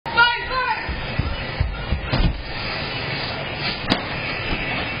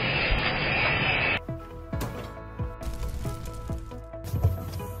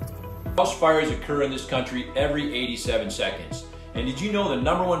House fires occur in this country every 87 seconds. And did you know the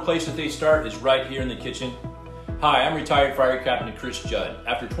 #1 place that they start is right here in the kitchen? Hi, I'm retired Fire Captain Chris Judd.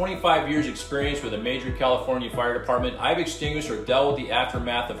 After 25 years experience with a major California fire department, I've extinguished or dealt with the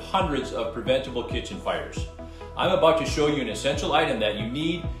aftermath of hundreds of preventable kitchen fires. I'm about to show you an essential item that you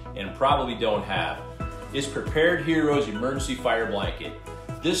need and probably don't have. It's Prepared Heroes Emergency Fire Blanket.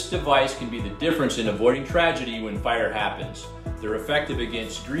 This device can be the difference in avoiding tragedy when fire happens. They're effective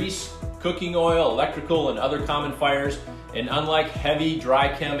against grease, cooking oil, electrical, and other common fires, and unlike heavy dry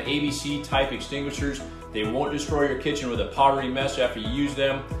chem ABC type extinguishers, they won't destroy your kitchen with a powdery mess after you use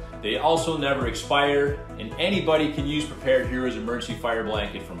them. They also never expire, and anybody can use Prepared Heroes Emergency Fire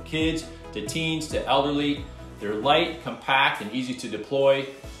Blanket, from kids to teens to elderly. They're light, compact, and easy to deploy.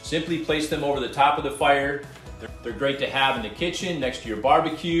 Simply place them over the top of the fire. They're great to have in the kitchen, next to your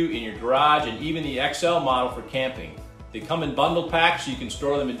barbecue, in your garage, and even the XL model for camping. They come in bundle packs so you can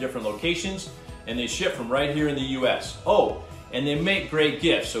store them in different locations, and they ship from right here in the US. Oh, and they make great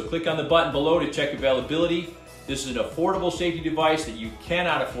gifts, so click on the button below to check availability. This is an affordable safety device that you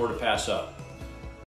cannot afford to pass up.